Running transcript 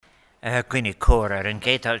Gwine cór ar an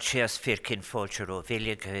gédal sias fir cin fóiltir ó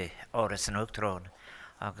bhile go áras an uachtrón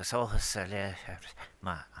agus áchas le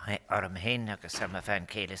ar am héin agus ar ma bhean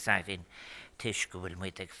céile saibhín tuis go bhfuil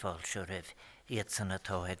muid ag fáiltir rih iad san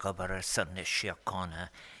atá ag gobar ar sanna siocána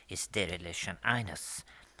is deire leis an ainas.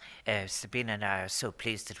 Sabina and I are so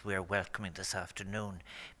pleased that we are welcoming this afternoon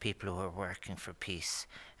people who are working for peace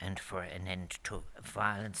and for an end to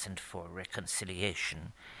violence and for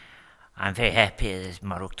reconciliation. I'm very happy as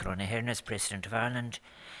Maruk Trónahéarn, as President of Ireland,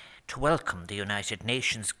 to welcome the United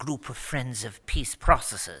Nations Group of Friends of Peace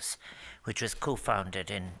Processes, which was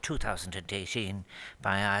co-founded in 2018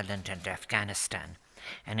 by Ireland and Afghanistan,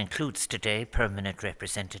 and includes today permanent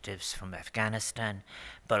representatives from Afghanistan,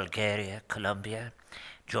 Bulgaria, Colombia,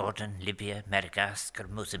 Jordan, Libya, Madagascar,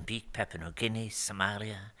 Mozambique, Papua New Guinea,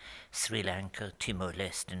 Somalia, Sri Lanka,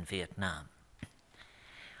 Timor-Leste and Vietnam.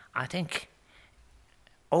 I think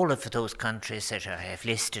all of those countries that I have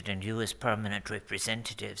listed and you as permanent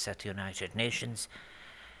representatives at the United Nations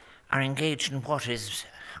are engaged in what is,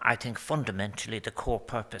 I think, fundamentally the core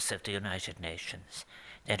purpose of the United Nations,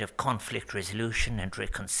 that of conflict resolution and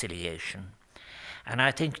reconciliation. And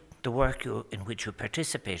I think the work in which you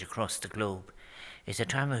participate across the globe is a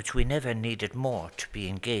time in which we never needed more to be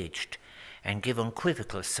engaged and give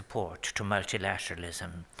unequivocal support to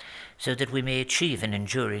multilateralism so that we may achieve an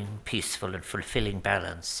enduring, peaceful and fulfilling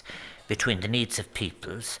balance between the needs of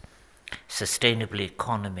peoples, sustainable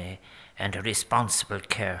economy and a responsible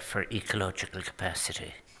care for ecological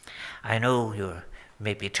capacity. I know you're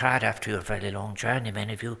maybe tired after your very long journey,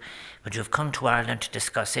 many of you, but you've come to Ireland to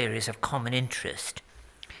discuss areas of common interest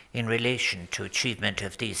in relation to achievement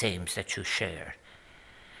of these aims that you share.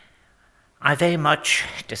 I very much,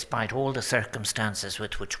 despite all the circumstances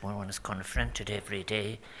with which one is confronted every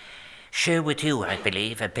day, share with you, I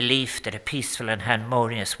believe, a belief that a peaceful and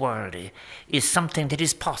harmonious world is something that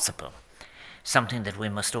is possible, something that we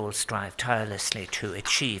must all strive tirelessly to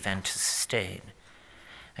achieve and to sustain.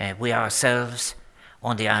 We ourselves,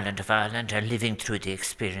 on the island of Ireland, are living through the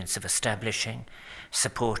experience of establishing,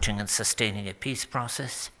 supporting and sustaining a peace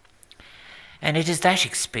process. And it is that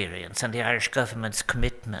experience and the Irish government's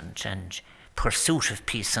commitment and pursuit of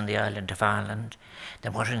peace on the island of Ireland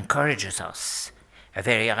that what encourages us, a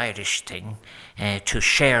very Irish thing, to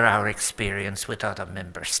share our experience with other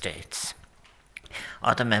member states,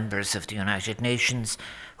 other members of the United Nations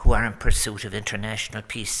who are in pursuit of international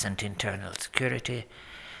peace and internal security.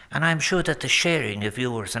 And I'm sure that the sharing of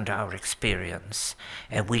yours and our experience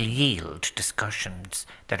will yield discussions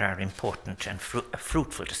that are important and a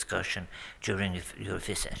fruitful discussion during your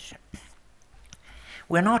visit.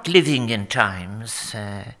 We're not living in times,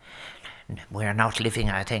 I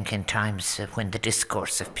think, in times when the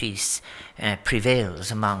discourse of peace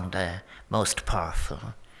prevails among the most powerful.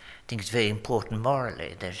 I think it's very important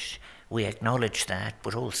morally that we acknowledge that,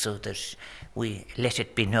 but also that we let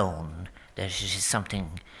it be known that it is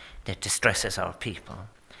something that distresses our people.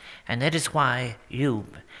 And that is why you,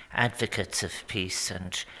 advocates of peace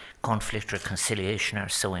and conflict reconciliation, are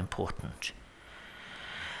so important.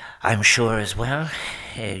 I'm sure as well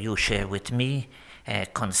you share with me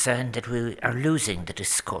concern that we are losing the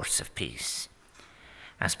discourse of peace.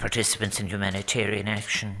 As participants in humanitarian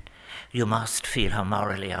action, you must feel how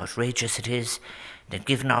morally outrageous it is that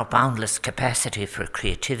given our boundless capacity for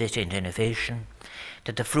creativity and innovation,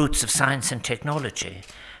 that the fruits of science and technology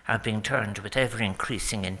are being turned with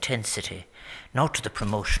ever-increasing intensity, not to the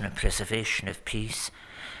promotion and preservation of peace,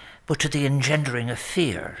 but to the engendering of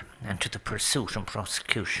fear and to the pursuit and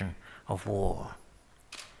prosecution of war.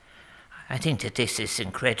 I think that this is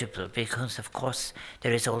incredible because, of course,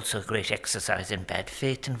 there is also a great exercise in bad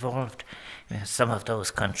faith involved. Some of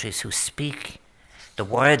those countries who speak the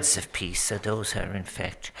words of peace are those who are, in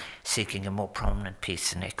fact, seeking a more prominent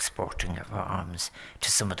peace and exporting of arms to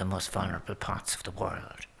some of the most vulnerable parts of the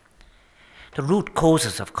world. The root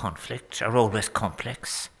causes of conflict are always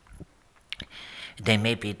complex. They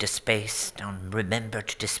may be based on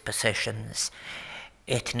remembered dispossessions,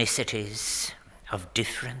 ethnicities of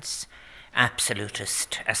difference,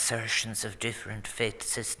 absolutist assertions of different faith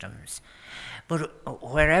systems. But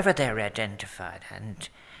wherever they're identified and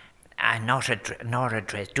not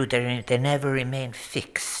addressed, they never remain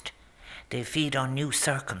fixed. They feed on new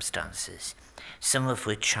circumstances, some of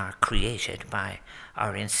which are created by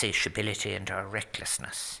our insatiability and our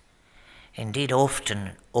recklessness. Indeed,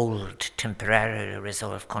 often old, temporarily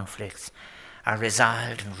resolved conflicts are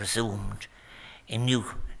resiled and resumed in new,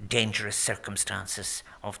 dangerous circumstances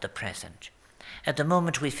of the present. At the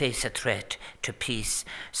moment we face a threat to peace,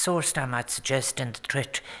 sourced, I might suggest, in the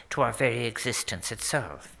threat to our very existence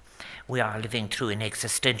itself. We are living through an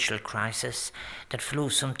existential crisis that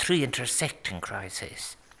flows from three intersecting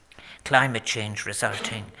crises. Climate change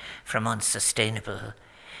resulting from unsustainable,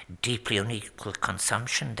 deeply unequal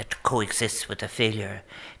consumption that coexists with a failure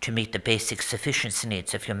to meet the basic sufficiency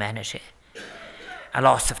needs of humanity. A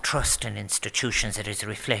loss of trust in institutions that is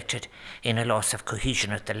reflected in a loss of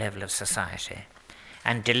cohesion at the level of society,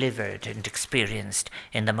 and delivered and experienced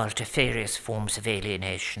in the multifarious forms of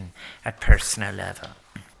alienation at personal level.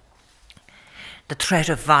 The threat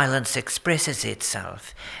of violence expresses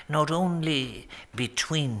itself not only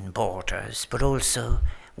between borders, but also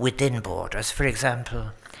within borders. For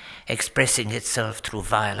example, expressing itself through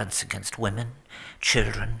violence against women,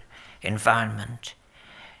 children, environment,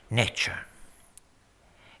 nature.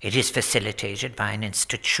 It is facilitated by an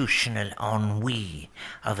institutional ennui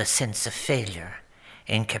of a sense of failure,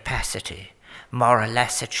 incapacity, moral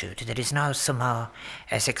lassitude that is now somehow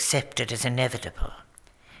as accepted as inevitable,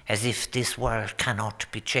 as if this world cannot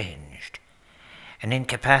be changed. An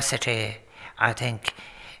incapacity, I think,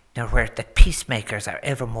 where the peacemakers are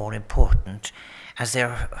ever more important as they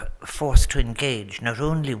are forced to engage not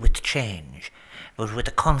only with change, but with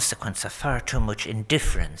the consequence of far too much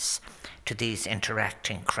indifference to these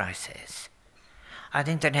interacting crises. I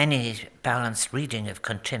think that any balanced reading of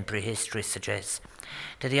contemporary history suggests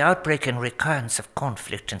that the outbreak and recurrence of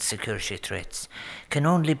conflict and security threats can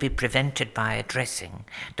only be prevented by addressing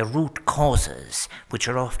the root causes, which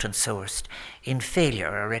are often sourced in failure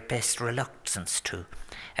or at best reluctance to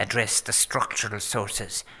address the structural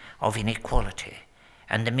sources of inequality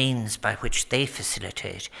and the means by which they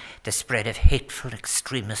facilitate the spread of hateful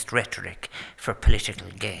extremist rhetoric for political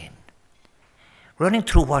gain. Running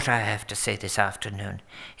through what I have to say this afternoon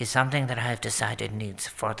is something that I have decided needs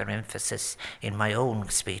further emphasis in my own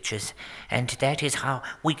speeches, and that is how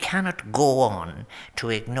we cannot go on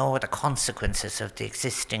to ignore the consequences of the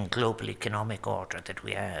existing global economic order that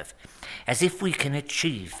we have, as if we can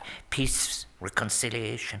achieve peace,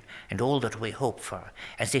 reconciliation, and all that we hope for,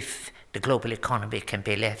 as if the global economy can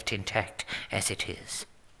be left intact as it is.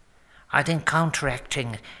 I think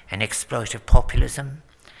counteracting an exploitive populism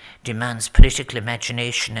demands political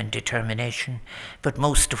imagination and determination, but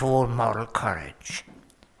most of all, moral courage.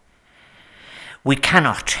 We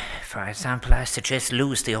cannot, for example, I suggest,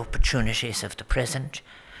 lose the opportunities of the present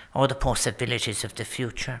or the possibilities of the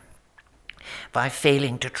future by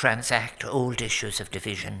failing to transact old issues of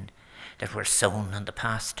division that were sown in the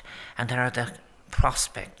past and that are the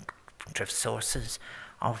prospective sources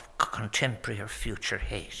of contemporary or future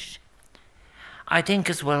hate. I think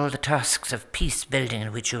as well the tasks of peace building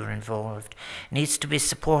in which you are involved needs to be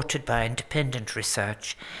supported by independent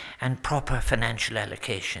research and proper financial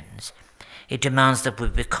allocations. It demands that we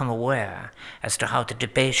become aware as to how the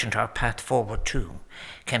debate and our path forward too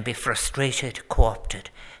can be frustrated, co-opted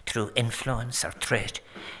through influence or threat,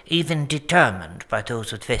 even determined by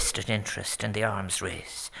those with vested interest in the arms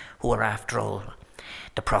race, who are after all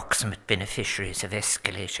the proximate beneficiaries of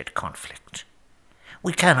escalated conflict.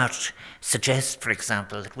 We cannot suggest, for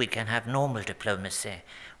example, that we can have normal diplomacy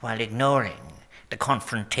while ignoring the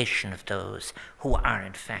confrontation of those who are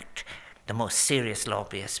in fact the most serious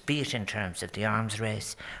lobbyists, be it in terms of the arms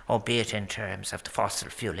race or be it in terms of the fossil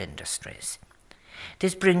fuel industries.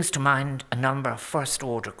 This brings to mind a number of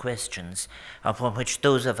first-order questions upon which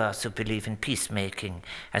those of us who believe in peacemaking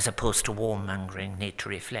as opposed to warmongering need to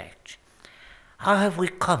reflect. How have we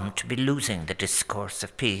come to be losing the discourse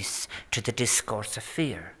of peace to the discourse of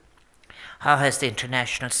fear? How has the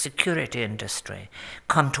international security industry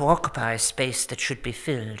come to occupy a space that should be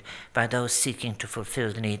filled by those seeking to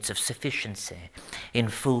fulfill the needs of sufficiency in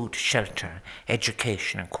food, shelter,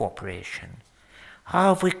 education, and cooperation?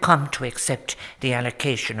 How have we come to accept the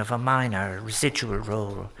allocation of a minor, residual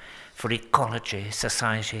role for ecology,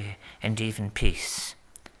 society, and even peace?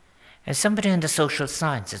 As somebody in the social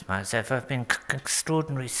sciences myself, I've been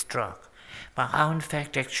extraordinarily struck by how, in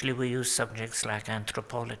fact, actually we use subjects like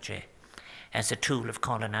anthropology as a tool of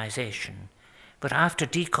colonization. But after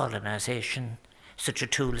decolonization, such a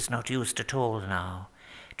tool is not used at all now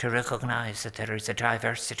to recognize that there is a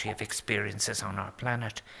diversity of experiences on our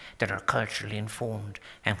planet that are culturally informed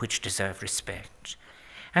and which deserve respect.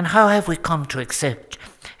 And how have we come to accept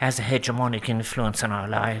as a hegemonic influence on our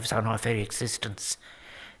lives, on our very existence,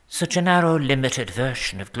 such a narrow, limited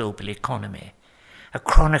version of global economy, a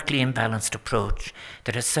chronically imbalanced approach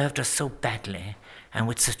that has served us so badly and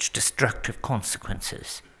with such destructive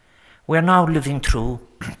consequences? We are now living through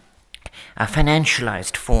a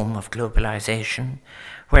financialized form of globalization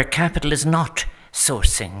where capital is not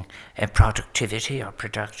sourcing productivity or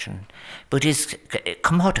production, but is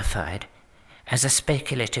commodified as a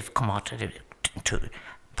speculative commodity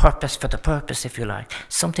purpose for the purpose, if you like,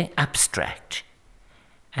 something abstract,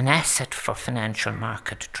 an asset for financial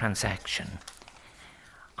market transaction.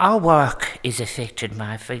 Our work is affected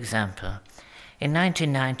by, for example, in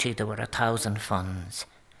 1990 there were 1,000 funds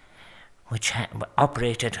which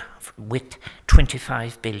operated with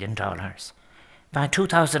 $25 billion. By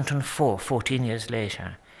 2004, 14 years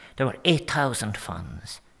later, there were 8,000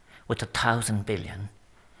 funds with $1,000 billion.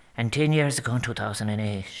 And 10 years ago in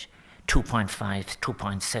 2008,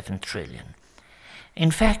 2.7 trillion.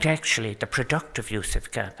 In fact, actually, the productive use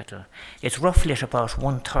of capital is roughly at about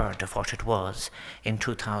 1/3 of what it was in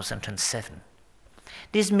 2007.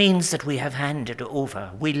 This means that we have handed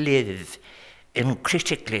over, we live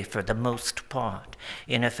critically for the most part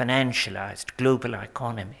in a financialized global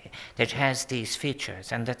economy that has these features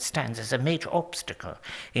and that stands as a major obstacle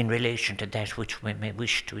in relation to that which we may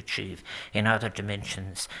wish to achieve in other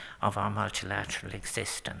dimensions of our multilateral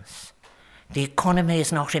existence. The economy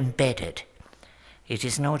is not embedded. It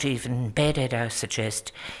is not even embedded, I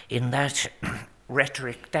suggest, in that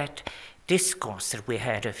rhetoric, that discourse that we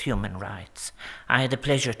had of human rights. I had the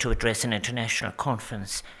pleasure to address an international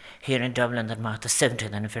conference here in Dublin that marked the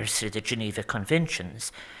 70th anniversary of the Geneva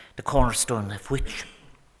Conventions, the cornerstone of which,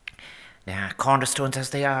 they are cornerstones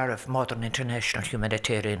as they are of modern international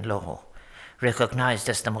humanitarian law, recognised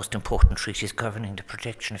as the most important treaties governing the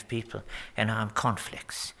protection of people in armed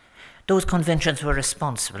conflicts. Those conventions were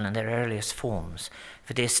responsible in their earliest forms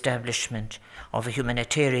for the establishment of a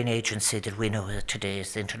humanitarian agency that we know today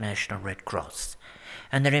as the International Red Cross.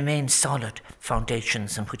 And there remain solid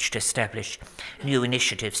foundations on which to establish new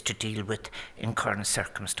initiatives to deal with in current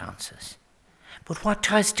circumstances. But what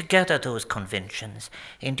ties together those conventions,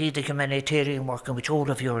 indeed the humanitarian work in which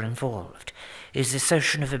all of you are involved, is the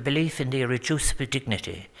assertion of a belief in the irreducible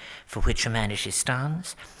dignity for which humanity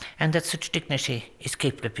stands, and that such dignity is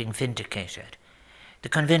capable of being vindicated. The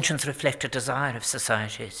conventions reflect a desire of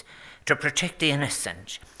societies to protect the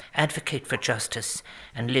innocent, advocate for justice,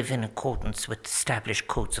 and live in accordance with established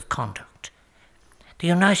codes of conduct. The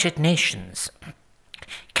United Nations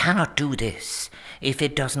cannot do this if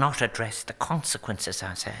it does not address the consequences,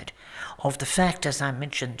 I said, of the fact, as I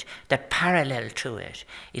mentioned, that parallel to it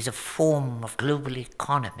is a form of global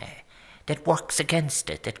economy that works against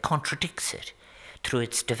it, that contradicts it, through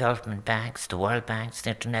its development banks, the World Banks,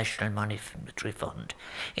 the International Monetary Fund.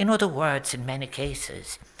 In other words, in many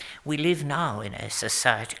cases, we live now in a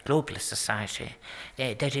society, global society,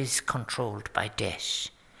 that is controlled by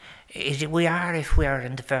debt. If we are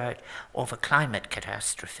in the verge of a climate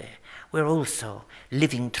catastrophe, we're also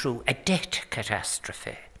living through a debt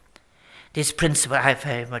catastrophe. This principle I'm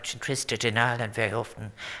very much interested in Ireland very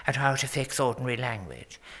often at how it affects ordinary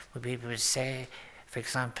language. Where people would say, for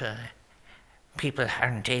example, people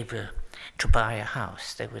aren't able to buy a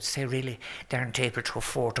house. They would say, really, they aren't able to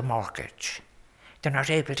afford a mortgage. They're not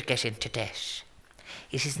able to get into debt.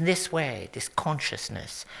 It is in this way, this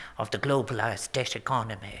consciousness of the globalized debt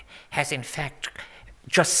economy has in fact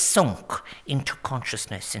just sunk into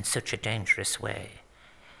consciousness in such a dangerous way.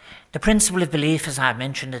 The principle of belief, as I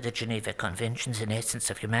mentioned at the Geneva Conventions, in the essence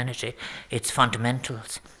of humanity, its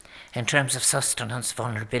fundamentals, in terms of sustenance,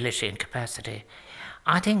 vulnerability and capacity,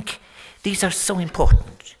 I think these are so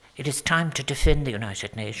important. It is time to defend the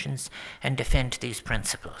United Nations and defend these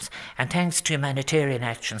principles. And thanks to humanitarian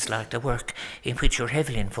actions like the work in which you're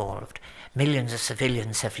heavily involved, millions of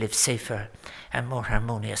civilians have lived safer and more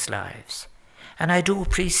harmonious lives. And I do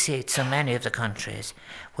appreciate so many of the countries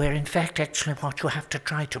where, in fact, actually what you have to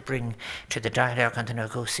try to bring to the dialogue and the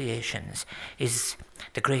negotiations is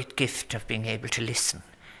the great gift of being able to listen,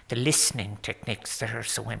 the listening techniques that are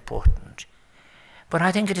so important. But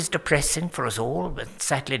I think it is depressing for us all, but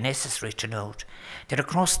sadly necessary to note, that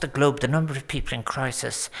across the globe the number of people in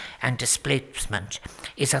crisis and displacement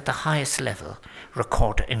is at the highest level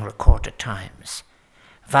in recorded times.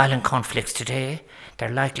 Violent conflicts today, they're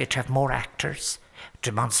likely to have more actors,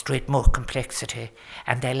 demonstrate more complexity,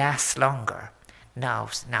 and they last longer. Now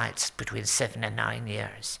it's between 7 and 9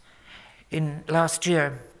 years. In last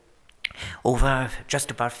year, over just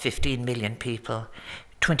about 15 million people,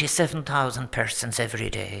 27,000 persons every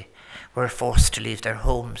day were forced to leave their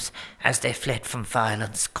homes as they fled from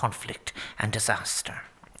violence, conflict and disaster.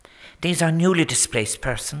 These are newly displaced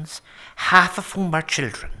persons, half of whom are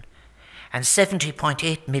children, and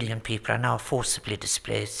 70.8 million people are now forcibly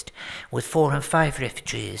displaced, with 4 and 5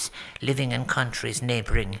 refugees living in countries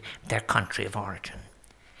neighbouring their country of origin.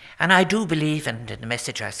 And I do believe, and the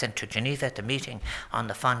message I sent to Geneva at the meeting on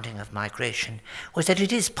the funding of migration, was that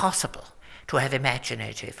it is possible to have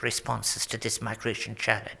imaginative responses to this migration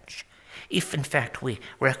challenge, if in fact we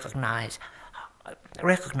recognize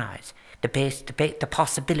the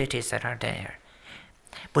possibilities that are there.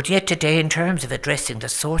 But yet today, in terms of addressing the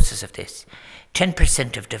sources of this,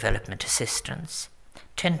 10% of development assistance,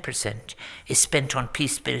 10% is spent on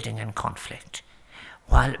peace building and conflict,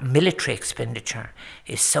 while military expenditure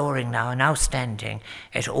is soaring now standing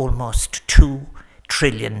at almost $2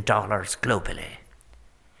 trillion globally.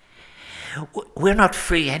 We're not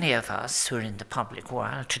free, any of us who are in the public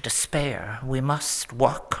world, to despair. We must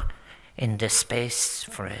work in this space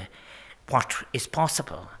for what is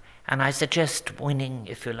possible. And I suggest winning,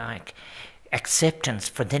 if you like, acceptance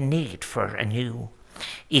for the need for a new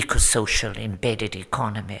eco-social embedded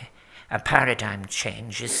economy. A paradigm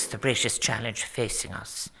change is the greatest challenge facing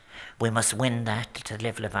us. We must win that at the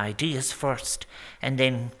level of ideas first, and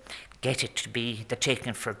then get it to be the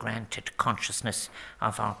taken for granted consciousness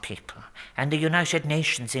of our people. And the United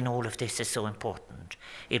Nations in all of this is so important.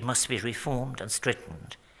 It must be reformed and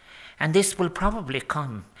strengthened. And this will probably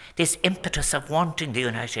come, this impetus of wanting the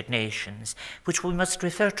United Nations, which we must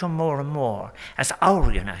refer to more and more as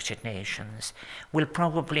our United Nations, will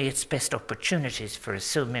probably its best opportunities for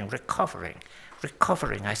assuming recovering,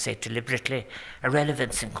 I say deliberately, a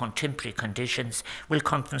relevance in contemporary conditions will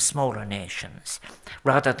come from smaller nations,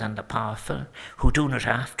 rather than the powerful, who do not,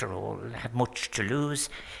 after all, have much to lose,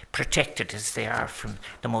 protected as they are from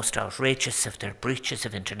the most outrageous of their breaches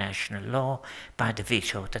of international law by the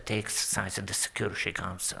veto that they exercise in the Security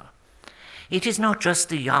Council. It is not just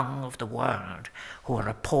the young of the world who are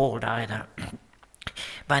appalled either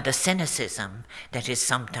by the cynicism that is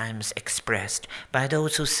sometimes expressed by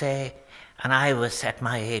those who say, and I was, at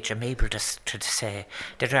my age, I'm able to say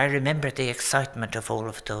that I remember the excitement of all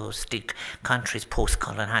of those countries,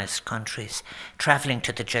 post-colonized countries, travelling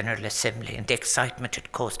to the General Assembly, and the excitement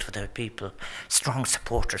it caused for their people, strong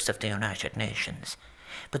supporters of the United Nations.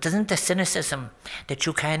 But isn't the cynicism that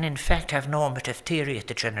you can in fact have normative theory at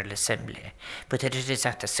the General Assembly, but that it is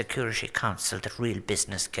at the Security Council that real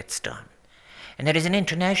business gets done? And there is an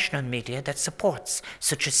international media that supports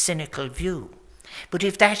such a cynical view. But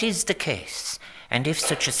if that is the case, and if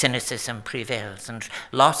such a cynicism prevails and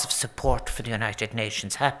loss of support for the United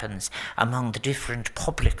Nations happens among the different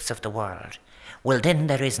publics of the world, well then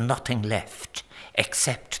there is nothing left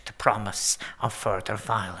except the promise of further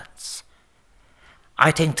violence.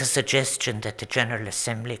 I think the suggestion that the General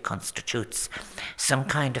Assembly constitutes some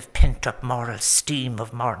kind of pent-up moral steam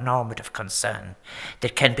of more normative concern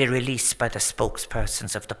that can be released by the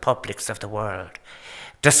spokespersons of the publics of the world,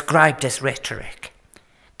 described as rhetoric,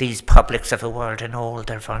 these publics of the world and all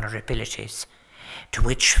their vulnerabilities, to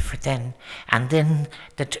which then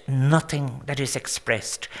that nothing that is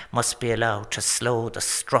expressed must be allowed to slow the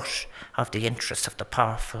strut of the interests of the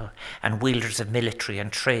powerful and wielders of military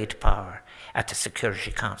and trade power at the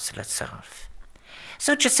Security Council itself.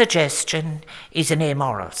 Such a suggestion is an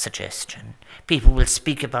amoral suggestion. People will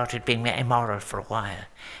speak about it being immoral for a while,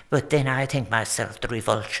 but then I think myself the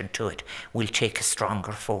revulsion to it will take a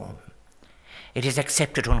stronger form. It is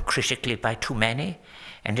accepted uncritically by too many,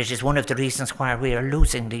 and it is one of the reasons why we are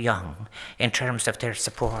losing the young in terms of their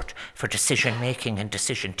support for decision-making and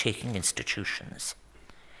decision-taking institutions.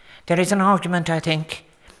 There is an argument, I think,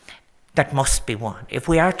 that must be won. If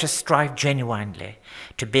we are to strive genuinely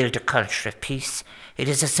to build a culture of peace, it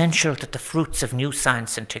is essential that the fruits of new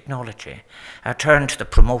science and technology are turned to the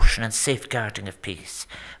promotion and safeguarding of peace,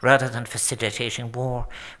 rather than facilitating war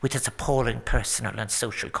with its appalling personal and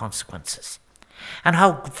social consequences. And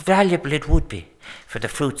how valuable it would be for the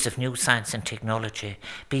fruits of new science and technology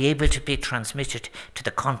be able to be transmitted to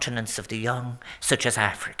the continents of the young, such as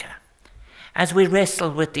Africa. As we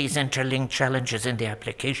wrestle with these interlinked challenges in the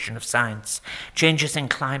application of science, changes in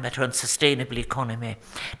climate, unsustainable economy,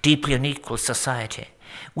 deeply unequal society,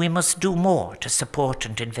 we must do more to support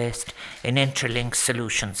and invest in interlinked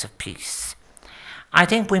solutions of peace. I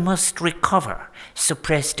think we must recover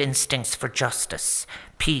suppressed instincts for justice,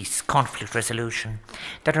 peace, conflict resolution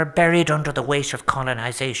that are buried under the weight of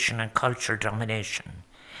colonization and cultural domination.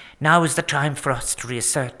 Now is the time for us to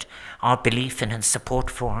reassert our belief in and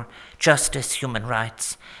support for justice, human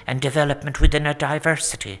rights, and development within a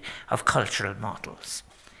diversity of cultural models.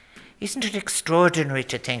 Isn't it extraordinary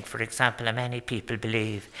to think, for example, that many people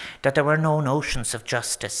believe that there were no notions of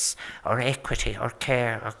justice or equity or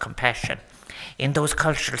care or compassion in those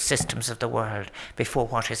cultural systems of the world before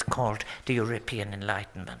what is called the European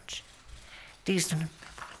Enlightenment?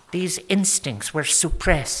 These instincts were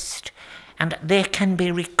suppressed, and they can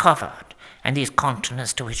be recovered. And these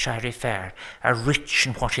continents to which I refer are rich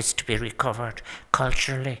in what is to be recovered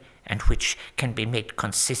culturally and which can be made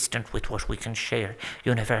consistent with what we can share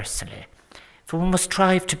universally. For we must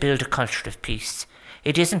strive to build a culture of peace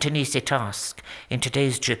It isn't an easy task in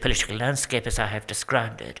today's geopolitical landscape as I have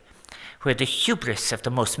described it, where the hubris of the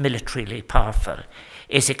most militarily powerful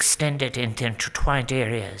is extended into intertwined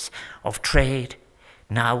areas of trade.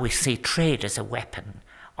 Now we see trade as a weapon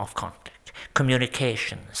of conflict,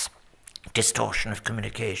 communications, distortion of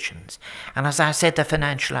communications. And as I said, the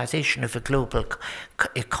financialization of a global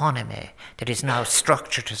economy that is now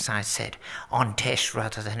structured, as I said, on debt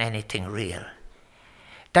rather than anything real.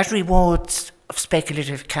 That rewards of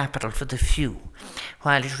speculative capital for the few,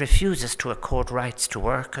 while it refuses to accord rights to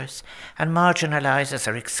workers and marginalizes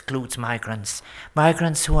or excludes migrants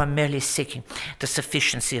who are merely seeking the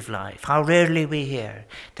sufficiency of life. How rarely we hear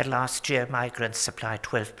that last year migrants supplied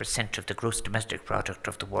 12% of the gross domestic product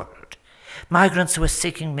of the world. Migrants who are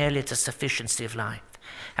seeking merely the sufficiency of life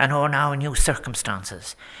and who are now in new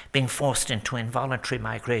circumstances being forced into involuntary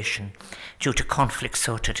migration due to conflict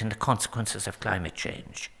sorted in the consequences of climate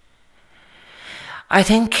change. I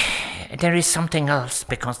think there is something else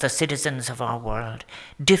because the citizens of our world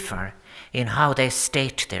differ in how they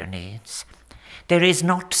state their needs. There is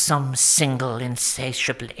not some single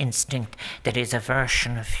insatiable instinct that is a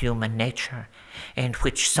version of human nature in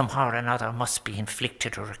which somehow or another must be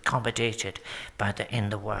inflicted or accommodated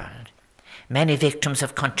in the world. Many victims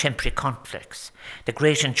of contemporary conflicts, the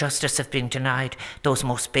great injustice of being denied those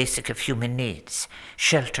most basic of human needs,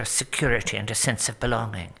 shelter, security, and a sense of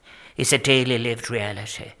belonging, is a daily lived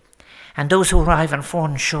reality. And those who arrive on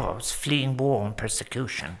foreign shores, fleeing war and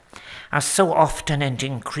persecution, are so often and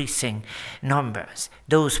increasing numbers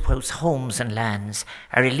those whose homes and lands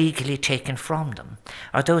are illegally taken from them,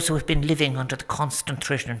 or those who have been living under the constant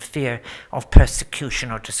threat and fear of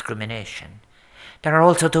persecution or discrimination. There are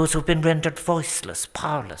also those who have been rendered voiceless,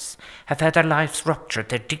 powerless, have had their lives ruptured,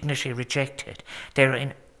 their dignity rejected,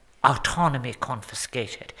 their autonomy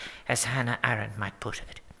confiscated, as Hannah Arendt might put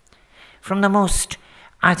it. From the most,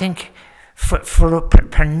 I think, for a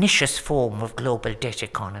pernicious form of global debt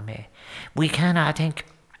economy, we can, I think,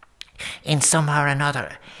 in somehow or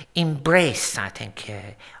another, embrace, I think,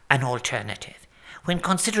 an alternative. When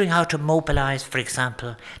considering how to mobilize, for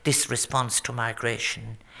example, this response to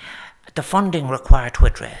migration, the funding required to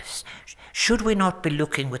address, should we not be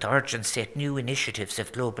looking with urgency at new initiatives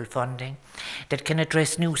of global funding that can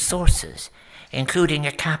address new sources, including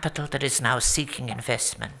a capital that is now seeking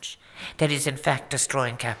investment, that is in fact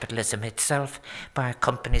destroying capitalism itself by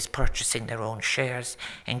companies purchasing their own shares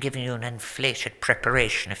and giving you an inflated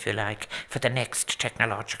preparation, if you like, for the next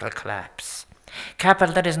technological collapse.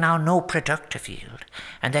 Capital that is now no productive yield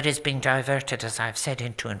and that is being diverted, as I've said,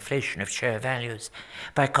 into inflation of share values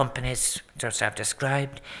by companies, as I've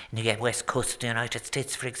described, in the west coast of the United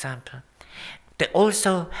States, for example.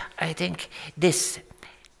 Also, I think this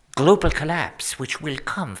global collapse, which will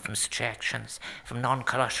come from such actions, from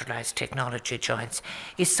non-collateralized technology joints,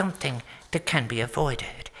 is something that can be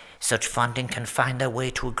avoided. Such funding can find their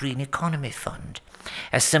way to a green economy fund.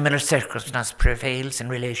 A similar circumstance prevails in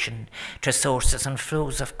relation to sources and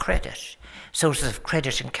flows of credit. Sources of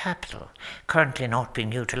credit and capital currently not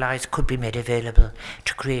being utilised could be made available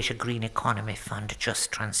to create a green economy fund,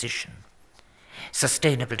 just transition.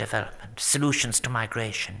 Sustainable development, solutions to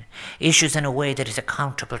migration, issues in a way that is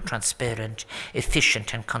accountable, transparent,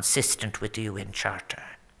 efficient and consistent with the UN Charter.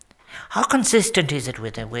 How consistent is it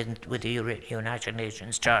with the United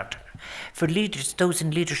Nations Charter for leaders, those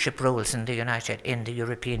in leadership roles in the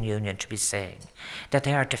European Union, to be saying that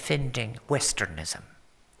they are defending Westernism?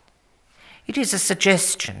 It is a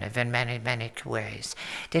suggestion of, in many, many ways,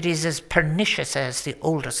 that is as pernicious as the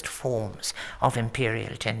oldest forms of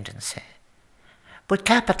imperial tendency. But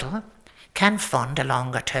capital can fund a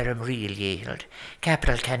longer-term real yield.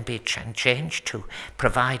 Capital can be changed to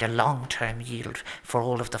provide a long-term yield for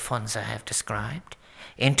all of the funds I have described,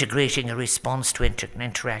 integrating a response to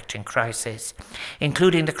interacting crises,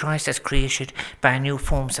 including the crisis created by new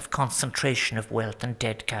forms of concentration of wealth and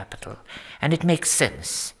dead capital. And it makes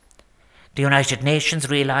sense. The United Nations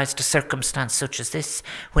realized a circumstance such as this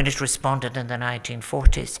when it responded in the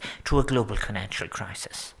 1940s to a global financial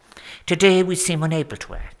crisis. Today we seem unable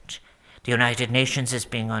to act. The United Nations is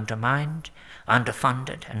being undermined,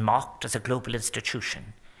 underfunded, and mocked as a global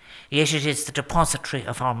institution. Yet it is the depository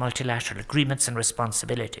of our multilateral agreements and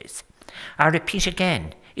responsibilities. I repeat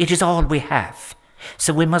again, it is all we have.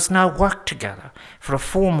 So we must now work together for a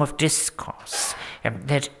form of discourse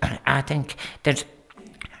that I think that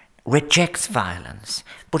rejects violence,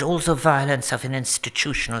 but also violence of an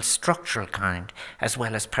institutional, structural kind, as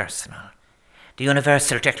well as personal. The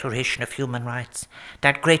Universal Declaration of Human Rights,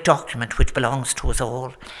 that great document which belongs to us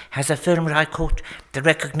all, has affirmed, I quote, the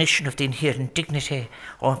recognition of the inherent dignity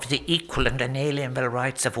of the equal and inalienable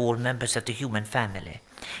rights of all members of the human family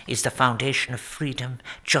is the foundation of freedom,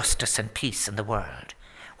 justice, and peace in the world.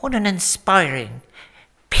 What an inspiring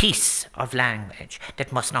piece of language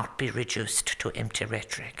that must not be reduced to empty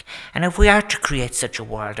rhetoric. And if we are to create such a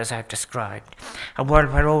world as I've described, a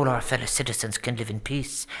world where all our fellow citizens can live in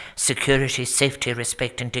peace, security, safety,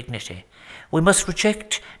 respect, and dignity, we must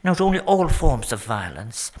reject not only all forms of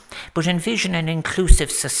violence, but envision an inclusive,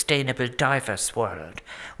 sustainable, diverse world,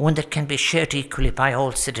 one that can be shared equally by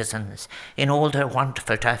all citizens in all their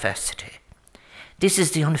wonderful diversity. This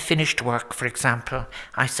is the unfinished work, for example,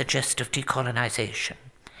 I suggest, of decolonisation.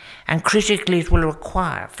 And critically it will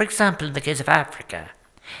require, for example in the case of Africa,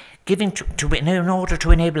 in order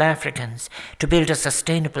to enable Africans to build a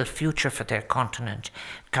sustainable future for their continent.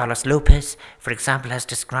 Carlos Lopez, for example, has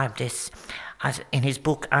described this as in his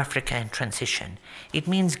book Africa in Transition. It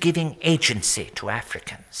means giving agency to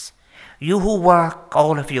Africans. You who work,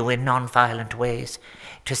 all of you, in non-violent ways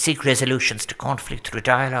to seek resolutions to conflict through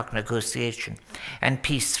dialogue, negotiation, and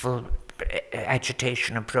peaceful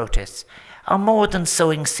agitation and protests, are more than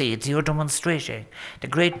sowing seeds. You're demonstrating the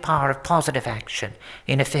great power of positive action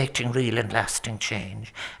in effecting real and lasting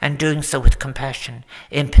change, and doing so with compassion,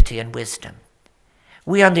 empathy, and wisdom.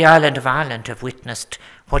 We on the island of Ireland have witnessed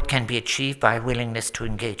what can be achieved by a willingness to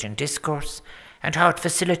engage in discourse, and how it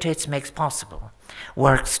facilitates, makes possible,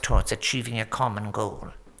 works towards achieving a common goal.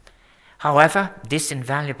 However, this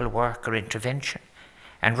invaluable work or intervention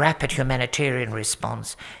and rapid humanitarian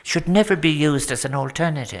response should never be used as an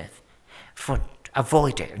alternative for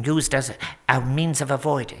used as a means of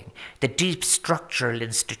avoiding the deep structural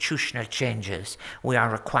institutional changes we are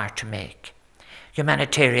required to make.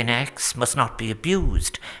 Humanitarian acts must not be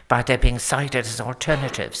abused by their being cited as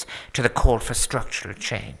alternatives to the call for structural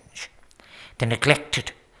change. The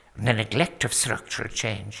neglect of structural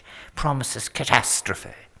change promises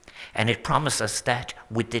catastrophe, and it promises that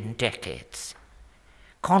within decades.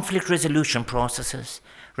 Conflict resolution processes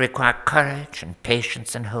require courage and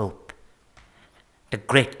patience and hope, the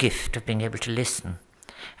great gift of being able to listen.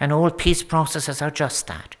 And all peace processes are just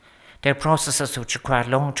that. They're processes which require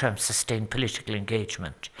long-term sustained political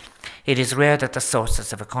engagement. It is rare that the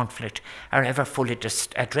sources of a conflict are ever fully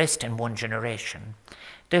addressed in one generation.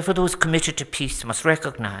 Therefore, those committed to peace must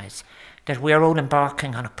recognize that we are all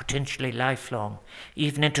embarking on a potentially lifelong,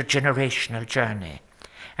 even intergenerational journey.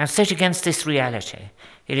 And set against this reality,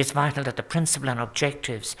 it is vital that the principle and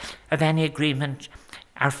objectives of any agreement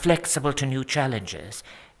are flexible to new challenges,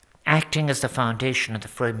 acting as the foundation and the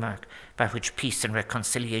framework by which peace and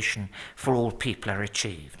reconciliation for all people are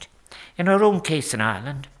achieved. In our own case in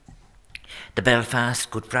Ireland, the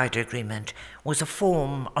Belfast Good Friday Agreement was a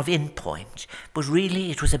form of endpoint, but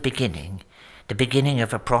really it was a beginning, the beginning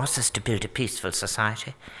of a process to build a peaceful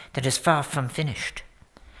society that is far from finished.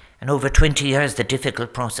 And over 20 years, the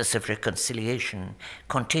difficult process of reconciliation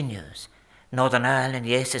continues. Northern Ireland,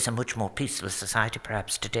 yes, is a much more peaceful society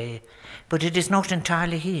perhaps today, but it is not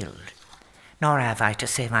entirely healed. Nor have I to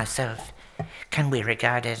say myself, can we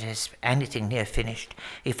regard it as anything near finished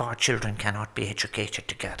if our children cannot be educated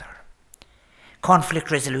together?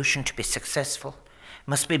 Conflict resolution, to be successful,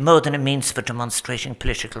 must be more than a means for demonstrating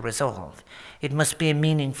political resolve. It must be a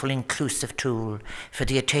meaningful, inclusive tool for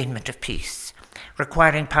the attainment of peace,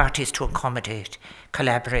 requiring parties to accommodate,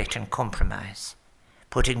 collaborate, and compromise,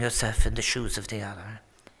 putting yourself in the shoes of the other.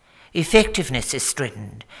 Effectiveness is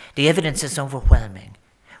strengthened. The evidence is overwhelming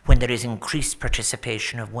when there is increased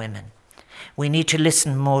participation of women. We need to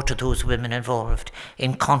listen more to those women involved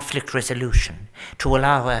in conflict resolution to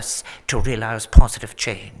allow us to realize positive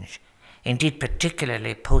change, indeed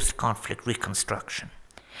particularly post-conflict reconstruction.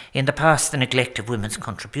 In the past, the neglect of women's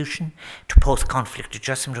contribution to post-conflict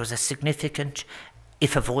adjustment was a significant,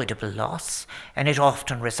 if avoidable, loss, and it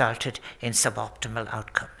often resulted in suboptimal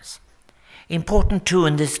outcomes. Important too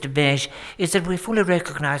in this debate is that we fully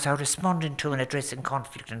recognize how responding to and addressing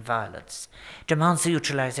conflict and violence demands the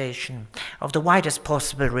utilization of the widest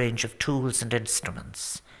possible range of tools and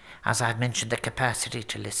instruments. As I've mentioned, the capacity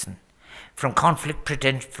to listen, from conflict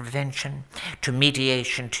prevention to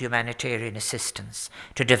mediation to humanitarian assistance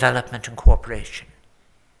to development and cooperation.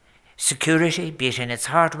 Security, be it in its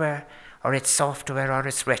hardware or its software or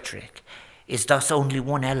its rhetoric, is thus only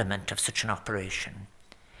one element of such an operation.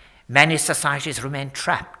 Many societies remain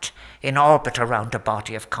trapped in orbit around a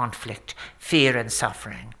body of conflict, fear and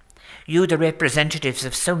suffering. You, the representatives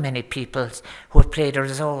of so many peoples who have played a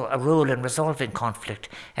role in resolving conflict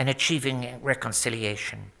and achieving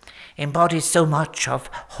reconciliation, embodies so much of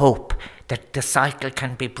hope that the cycle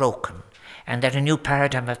can be broken and that a new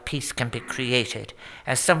paradigm of peace can be created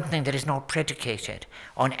as something that is not predicated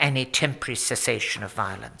on any temporary cessation of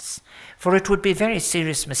violence. For it would be a very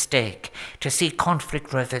serious mistake to see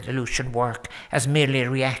conflict resolution work as merely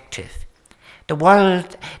reactive. The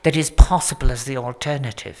world that is possible as the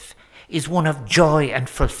alternative is one of joy and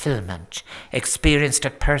fulfillment, experienced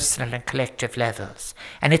at personal and collective levels.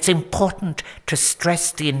 And it's important to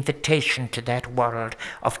stress the invitation to that world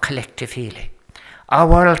of collective healing. Our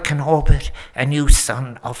world can orbit a new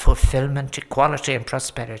sun of fulfillment, equality, and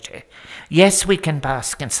prosperity. Yes, we can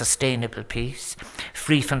bask in sustainable peace,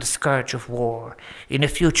 free from the scourge of war, in a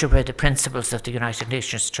future where the principles of the United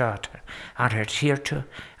Nations Charter are adhered to,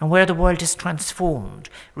 and where the world is transformed,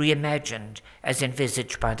 reimagined, as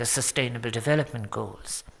envisaged by the Sustainable Development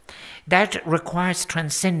Goals. That requires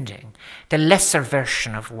transcending the lesser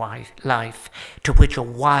version of life to which a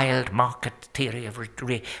wild market theory of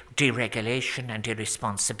deregulation and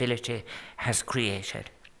irresponsibility has created.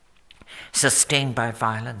 Sustained by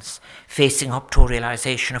violence, facing up to a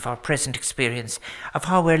realization of our present experience of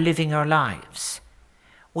how we're living our lives.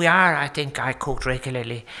 We are, I think, I quote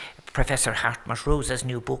regularly Professor Hartmut Rosa's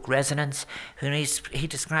new book, Resonance, he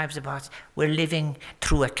describes about we're living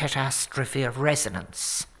through a catastrophe of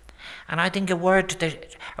resonance. And I think a world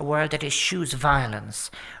that eschews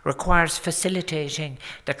violence requires facilitating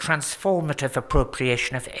the transformative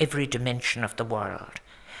appropriation of every dimension of the world.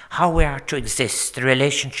 How we are to exist, the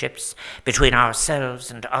relationships between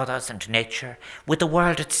ourselves and others and nature, with the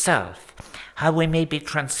world itself. How we may be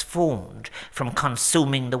transformed from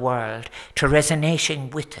consuming the world to resonating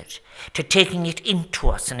with it, to taking it into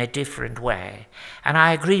us in a different way. And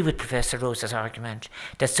I agree with Professor Rosa's argument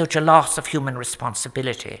that such a loss of human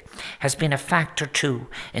responsibility has been a factor too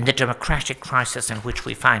in the democratic crisis in which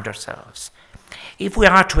we find ourselves. If we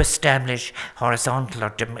are to establish horizontal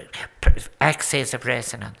or axes of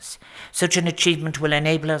resonance, such an achievement will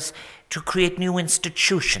enable us to create new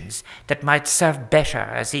institutions that might serve better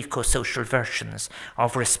as eco-social versions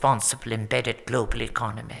of responsible embedded global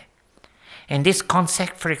economy. In this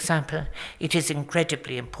concept, for example, it is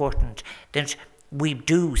incredibly important that we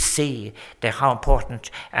do see how important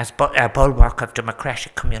as a bulwark of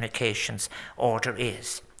democratic communications order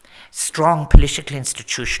is. Strong political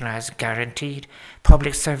institutionalized guaranteed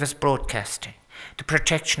public service broadcasting, the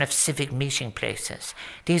protection of civic meeting places.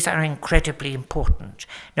 These are incredibly important,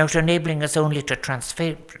 not enabling us only to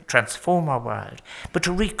transform our world, but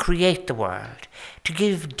to recreate the world, to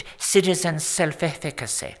give citizens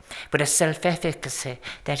self-efficacy, but a self-efficacy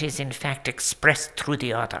that is in fact expressed through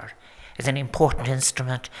the other, is an important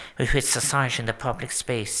instrument with which society and the public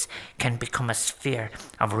space can become a sphere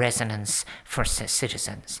of resonance for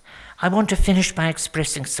citizens. I want to finish by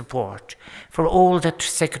expressing support for all that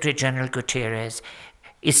Secretary General Guterres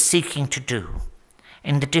is seeking to do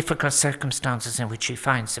in the difficult circumstances in which he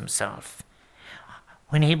finds himself.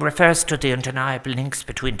 When he refers to the undeniable links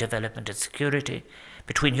between development and security,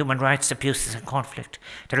 between human rights abuses and conflict,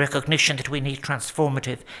 the recognition that we need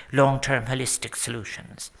transformative, long-term, holistic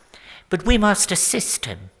solutions. But we must assist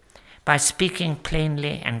him by speaking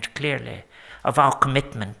plainly and clearly of our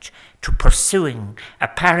commitment to pursuing a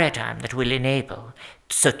paradigm that will enable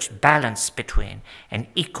such balance between an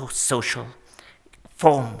eco-social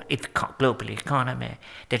form of global economy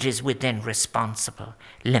that is within responsible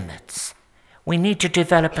limits. We need to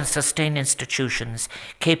develop and sustain institutions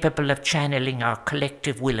capable of channeling our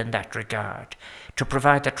collective will in that regard to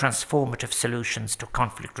provide the transformative solutions to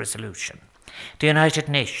conflict resolution. The United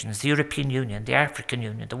Nations, the European Union, the African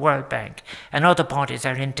Union, the World Bank, and other bodies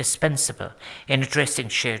are indispensable in addressing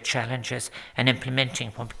shared challenges and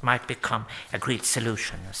implementing what might become agreed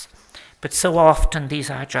solutions. But so often these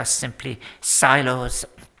are just simply silos,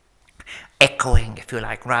 echoing, if you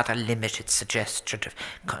like, rather limited suggestive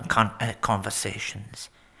conversations.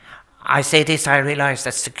 I say this, I realize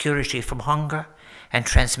that security from hunger and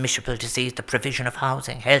transmissible disease, the provision of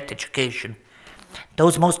housing, health, education,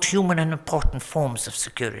 those most human and important forms of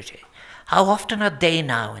security, how often are they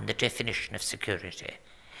now in the definition of security?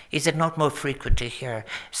 Is it not more frequent to hear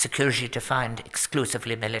security defined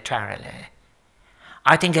exclusively militarily?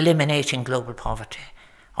 I think eliminating global poverty,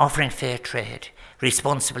 offering fair trade,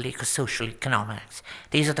 responsible eco-social economics,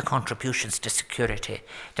 these are the contributions to security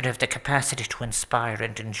that have the capacity to inspire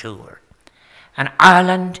and endure. And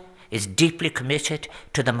Ireland is deeply committed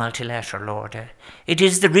to the multilateral order. It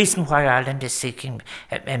is the reason why Ireland is seeking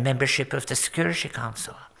a membership of the Security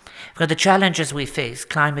Council. For the challenges we face,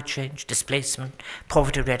 climate change, displacement,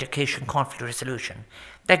 poverty eradication, conflict resolution,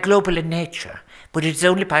 they're global in nature, but it's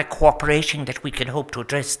only by cooperating that we can hope to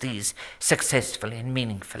address these successfully and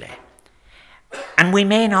meaningfully. And we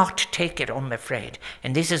may not take it, I'm afraid,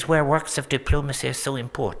 and this is where works of diplomacy are so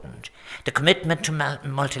important. The commitment to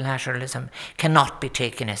multilateralism cannot be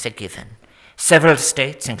taken as a given. Several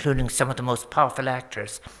states, including some of the most powerful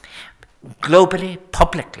actors, globally,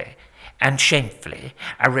 publicly, and shamefully,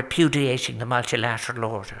 are repudiating the multilateral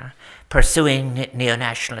order, pursuing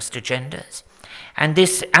neo-nationalist agendas. And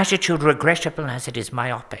this attitude, regrettable as it is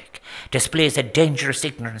myopic, displays a dangerous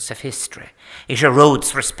ignorance of history. It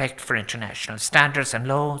erodes respect for international standards and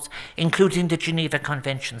laws, including the Geneva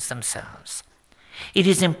Conventions themselves. It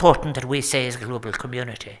is important that we say as a global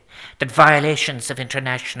community that violations of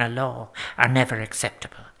international law are never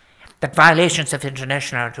acceptable. That violations of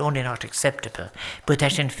international law are only not acceptable, but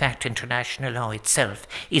that in fact international law itself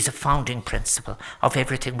is a founding principle of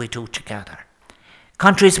everything we do together.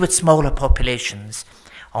 Countries with smaller populations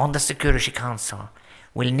on the Security Council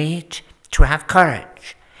will need to have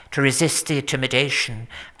courage to resist the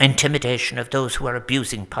intimidation of those who are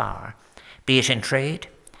abusing power, be it in trade,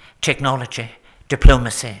 technology,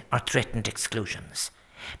 diplomacy, or threatened exclusions.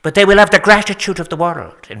 But they will have the gratitude of the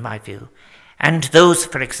world, in my view, and those,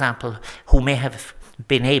 for example, who may have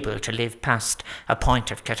been able to live past a point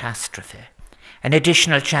of catastrophe. An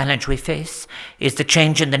additional challenge we face is the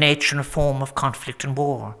change in the nature and form of conflict and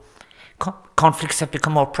war. Conflicts have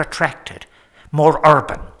become more protracted, more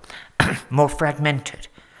urban, more fragmented,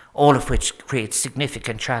 all of which creates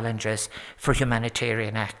significant challenges for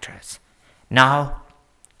humanitarian actors. Now,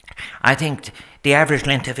 I think the average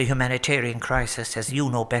length of a humanitarian crisis, as you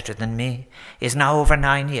know better than me, is now over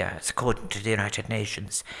 9 years, according to the United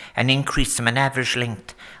Nations, an increase from an average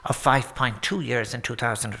length of 5.2 years in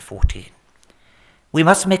 2014. We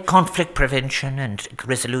must make conflict prevention and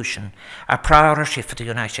resolution a priority for the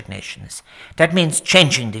United Nations. That means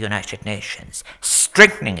changing the United Nations,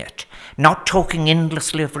 strengthening it, not talking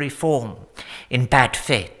endlessly of reform in bad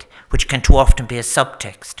faith, which can too often be a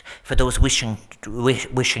subtext for those wishing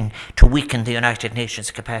to weaken the United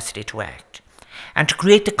Nations' capacity to act. And to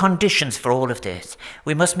create the conditions for all of this,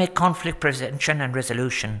 we must make conflict prevention and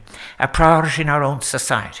resolution a priority in our own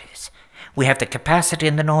societies. We have the capacity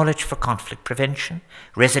and the knowledge for conflict prevention,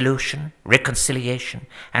 resolution, reconciliation,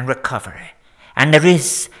 and recovery. And there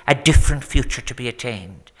is a different future to be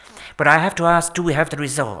attained. But I have to ask, do we have the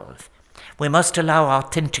resolve? We must allow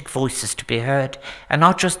authentic voices to be heard, and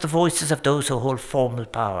not just the voices of those who hold formal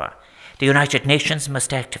power. The United Nations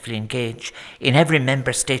must actively engage in every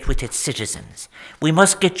member state with its citizens. We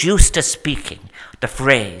must get used to speaking the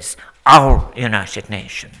phrase, our United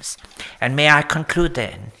Nations. And may I conclude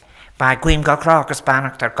then, by Guim Gokrakas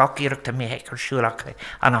Banachtar Gokirak to Mehekar Shulak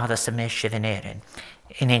and other Sameshivinerin.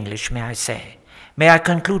 In English, may I say. May I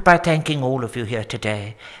conclude by thanking all of you here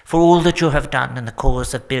today for all that you have done in the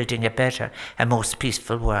cause of building a better and most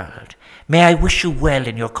peaceful world. May I wish you well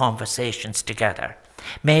in your conversations together.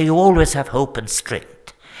 May you always have hope and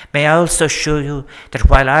strength. May I also assure you that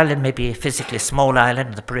while Ireland may be a physically small island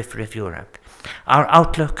in the periphery of Europe, our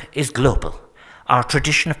outlook is global. Our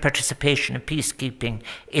tradition of participation in peacekeeping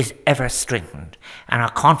is ever strengthened, and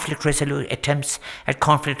our attempts at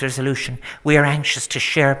conflict resolution we are anxious to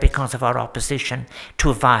share because of our opposition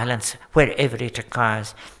to violence wherever it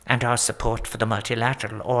occurs, and our support for the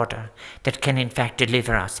multilateral order that can in fact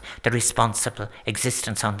deliver us the responsible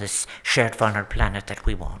existence on this shared vulnerable planet that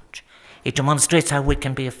we want. It demonstrates how we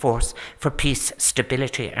can be a force for peace,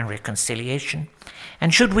 stability, and reconciliation.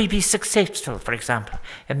 And should we be successful, for example,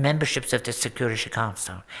 in memberships of the Security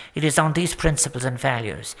Council, it is on these principles and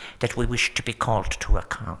values that we wish to be called to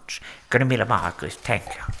account. Thank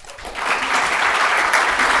you.